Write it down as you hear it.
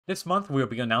This month, we will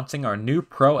be announcing our new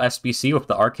Pro SBC with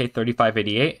the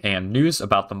RK3588 and news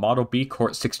about the Model B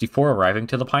QuartzPro64 arriving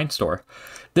to the Pine Store.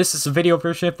 This is a video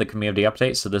version of the community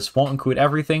update, so this won't include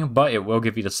everything, but it will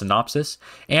give you the synopsis.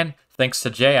 And thanks to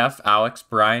JF, Alex,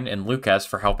 Brian, and Lucas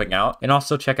for helping out. And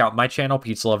also check out my channel,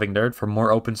 Pizza Loving Nerd, for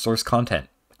more open source content.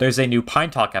 There's a new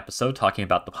Pine Talk episode talking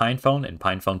about the PinePhone and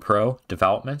PinePhone Pro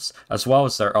developments, as well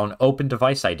as their own open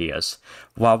device ideas.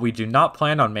 While we do not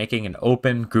plan on making an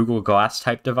open Google Glass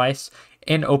type device,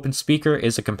 an open speaker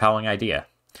is a compelling idea.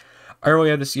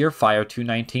 Earlier this year,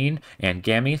 FIO219 and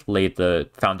GAMI laid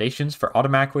the foundations for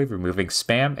automatically removing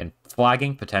spam and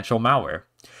flagging potential malware.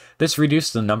 This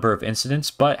reduced the number of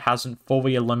incidents, but hasn't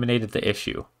fully eliminated the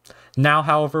issue. Now,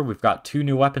 however, we've got two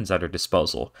new weapons at our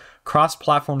disposal: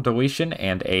 cross-platform deletion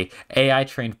and a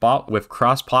AI-trained bot with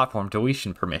cross-platform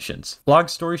deletion permissions. Long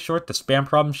story short, the spam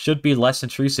problem should be less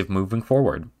intrusive moving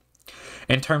forward.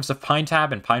 In terms of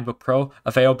PineTime and PineBook Pro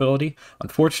availability,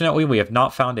 unfortunately we have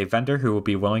not found a vendor who will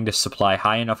be willing to supply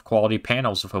high enough quality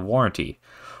panels with a warranty.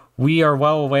 We are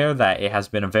well aware that it has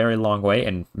been a very long wait,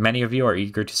 and many of you are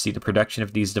eager to see the production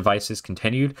of these devices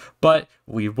continued, but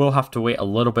we will have to wait a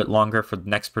little bit longer for the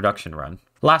next production run.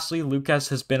 Lastly, Lucas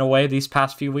has been away these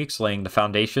past few weeks laying the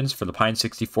foundations for the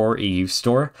Pine64 EU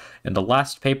store, and the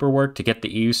last paperwork to get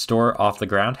the EU store off the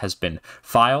ground has been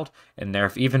filed, and there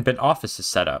have even been offices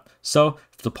set up. So,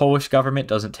 if the Polish government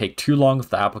doesn't take too long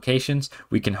with the applications,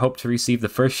 we can hope to receive the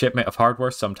first shipment of hardware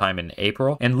sometime in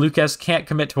April. And Lucas can't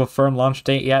commit to a firm launch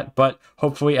date yet, but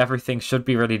hopefully everything should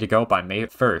be ready to go by May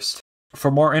 1st. For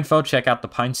more info, check out the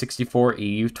Pine64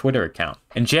 EU Twitter account.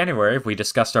 In January, we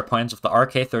discussed our plans with the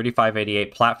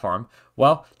RK3588 platform.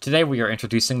 Well, today we are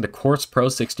introducing the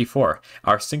QuartzPro64,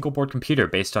 our single-board computer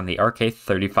based on the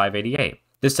RK3588.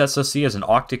 This SoC is an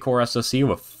octa-core SoC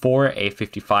with 4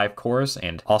 A55 cores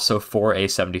and also 4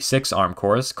 A76 ARM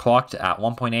cores, clocked at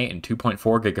 1.8 and 2.4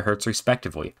 GHz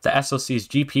respectively. The SoC's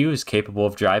GPU is capable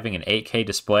of driving an 8K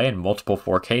display and multiple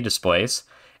 4K displays,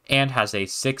 and has a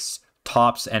 6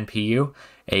 TOPS NPU,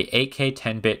 a 8K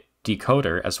 10-bit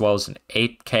decoder, as well as an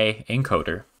 8K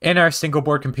encoder. In our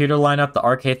single-board computer lineup, the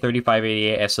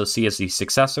RK3588 SoC is the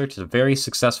successor to the very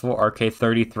successful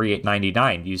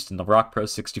RK3399 used in the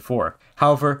Pro64.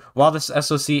 However, while this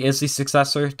SoC is the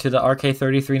successor to the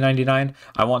RK3399,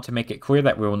 I want to make it clear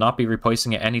that we will not be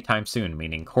replacing it anytime soon,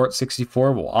 meaning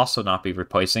QuartzPro64 will also not be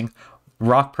replacing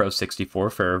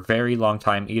Pro64 for a very long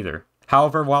time either.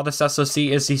 However, while this SoC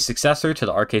is the successor to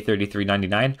the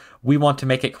RK3399, we want to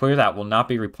make it clear that we'll not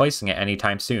be replacing it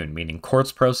anytime soon, meaning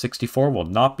QuartzPro64 will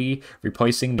not be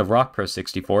replacing the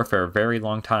Pro64 for a very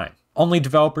long time. Only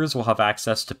developers will have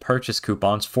access to purchase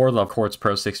coupons for the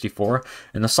QuartzPro64,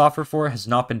 and the software for it has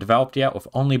not been developed yet, with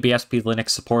only BSP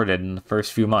Linux supported in the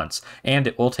first few months, and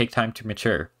it will take time to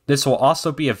mature. This will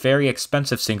also be a very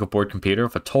expensive single-board computer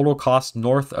with a total cost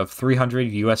north of $300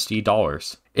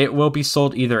 USD. It will be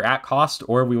sold either at cost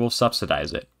or we will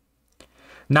subsidize it.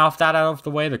 Now, with that out of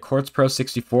the way, the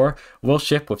QuartzPro64 will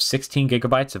ship with 16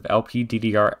 GB of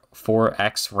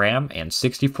LPDDR4X RAM and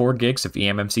 64 GB of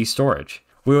eMMC storage.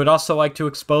 We would also like to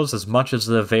expose as much of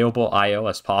the available I/O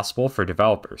as possible for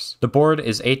developers. The board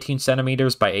is 18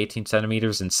 cm by 18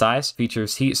 cm in size,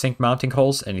 features heatsink mounting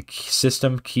holes and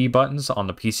system key buttons on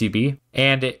the PCB,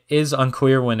 and it is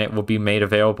unclear when it will be made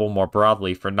available more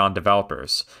broadly for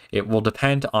non-developers. It will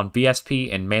depend on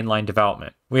BSP and mainline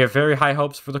development. We have very high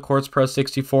hopes for the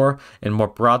QuartzPro64 and more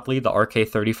broadly the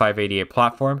RK3588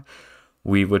 platform.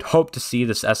 We would hope to see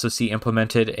this SoC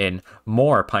implemented in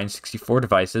more Pine64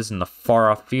 devices in the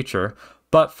far-off future,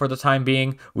 but for the time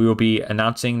being, we will be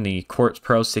announcing the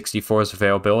QuartzPro64's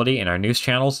availability in our news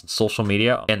channels and social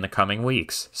media in the coming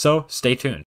weeks, so stay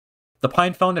tuned. The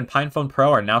PinePhone and PinePhone Pro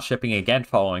are now shipping again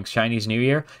following Chinese New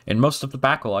Year, and most of the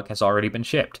backlog has already been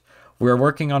shipped. We are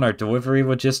working on our delivery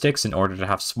logistics in order to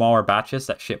have smaller batches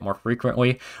that ship more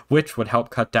frequently, which would help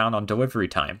cut down on delivery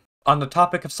time. On the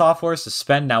topic of software,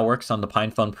 Suspend now works on the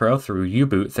PinePhone Pro through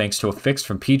U-Boot thanks to a fix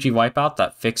from PG Wipeout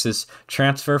that fixes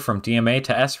transfer from DMA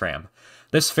to SRAM.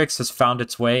 This fix has found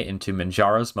its way into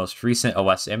Manjaro's most recent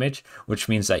OS image, which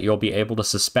means that you'll be able to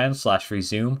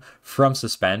suspend/resume from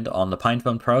Suspend on the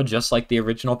PinePhone Pro just like the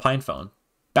original PinePhone.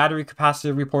 Battery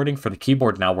capacity reporting for the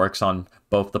keyboard now works on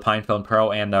both the PinePhone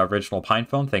Pro and the original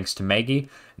PinePhone thanks to Maggie,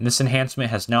 and this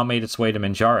enhancement has now made its way to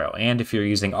Manjaro, and if you're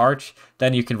using Arch,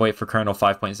 then you can wait for kernel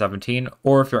 5.17,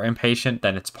 or if you're impatient,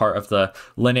 then it's part of the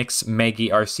Linux Maggie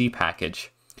RC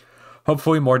package.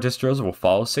 Hopefully more distros will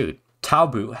follow suit.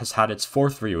 Taoboot has had its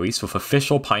 4th release with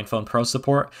official PinePhone Pro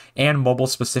support and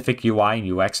mobile-specific UI and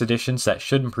UX additions that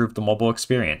should improve the mobile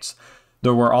experience.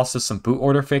 There were also some boot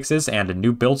order fixes and a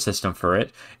new build system for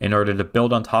it in order to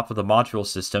build on top of the module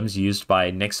systems used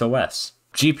by NixOS.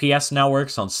 GPS now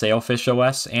works on Sailfish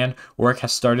OS, and work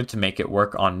has started to make it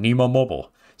work on Nemo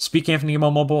Mobile. Speaking of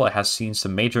Nemo Mobile, it has seen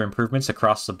some major improvements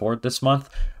across the board this month,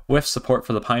 with support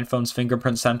for the PinePhone's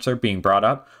fingerprint sensor being brought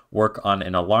up, work on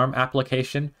an alarm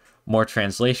application, more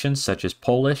translations such as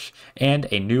Polish, and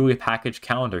a newly packaged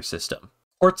calendar system.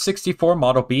 QuartzPro64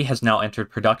 Model B has now entered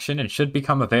production and should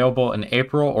become available in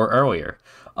April or earlier.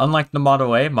 Unlike the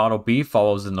Model A, Model B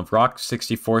follows in the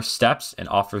Rock64 steps and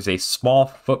offers a small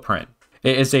footprint.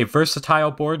 It is a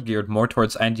versatile board geared more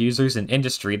towards end users and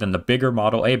industry than the bigger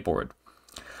Model A board.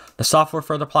 The software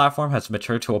for the platform has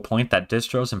matured to a point that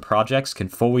distros and projects can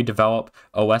fully develop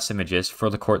OS images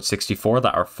for the QuartzPro64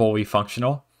 that are fully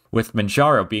functional, with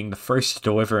Manjaro being the first to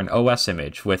deliver an OS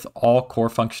image with all core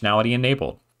functionality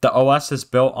enabled. The OS is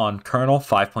built on kernel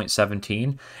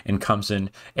 5.17 and comes in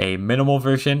a minimal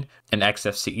version, an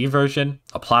XFCE version,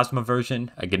 a Plasma version,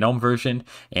 a GNOME version,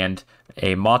 and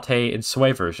a Mate and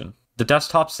Sway version. The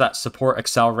desktops that support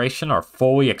acceleration are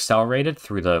fully accelerated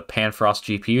through the Panfrost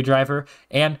GPU driver,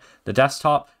 and the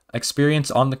desktop experience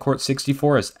on the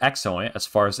QuartzPro64 is excellent as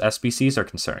far as SBCs are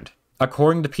concerned.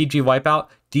 According to PG Wipeout,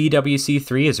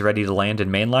 DWC3 is ready to land in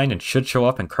mainline and should show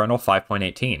up in kernel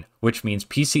 5.18, which means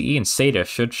PCE and SATA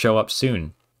should show up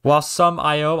soon. While some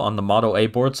I/O on the Model A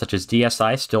board such as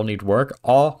DSi still need work,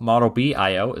 all Model B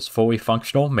I/O is fully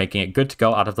functional, making it good to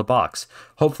go out of the box.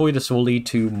 Hopefully this will lead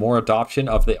to more adoption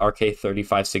of the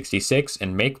RK3566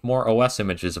 and make more OS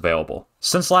images available.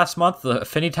 Since last month, the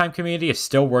PineTime community is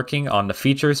still working on the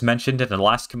features mentioned in the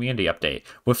last community update,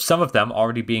 with some of them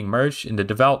already being merged in the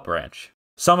develop branch.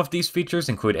 Some of these features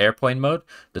include airplane mode,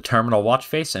 the terminal watch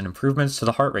face, and improvements to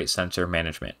the heart rate sensor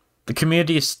management. The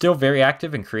community is still very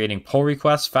active in creating pull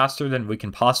requests faster than we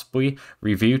can possibly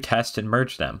review, test, and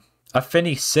merge them.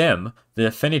 AffiniSim, the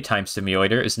PineTime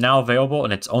simulator, is now available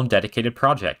in its own dedicated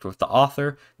project, with the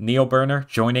author, Neil Berner,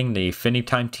 joining the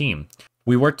PineTime team.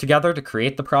 We worked together to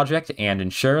create the project and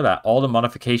ensure that all the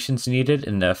modifications needed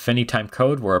in the PineTime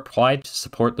code were applied to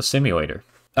support the simulator.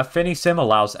 AffiniSim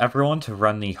allows everyone to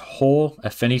run the whole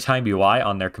AffiniTime UI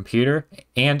on their computer,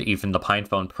 and even the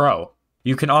PinePhone Pro.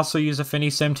 You can also use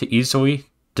AffiniSim to easily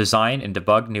design and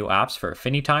debug new apps for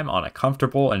AffiniTime on a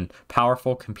comfortable and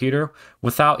powerful computer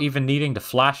without even needing to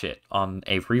flash it on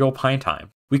a real PineTime.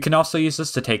 We can also use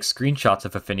this to take screenshots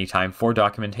of AffiniTime for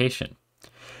documentation.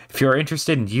 If you are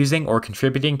interested in using or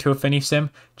contributing to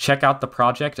AffiniSim, check out the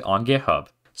project on GitHub.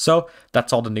 So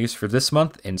that's all the news for this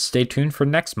month, and stay tuned for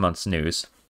next month's news.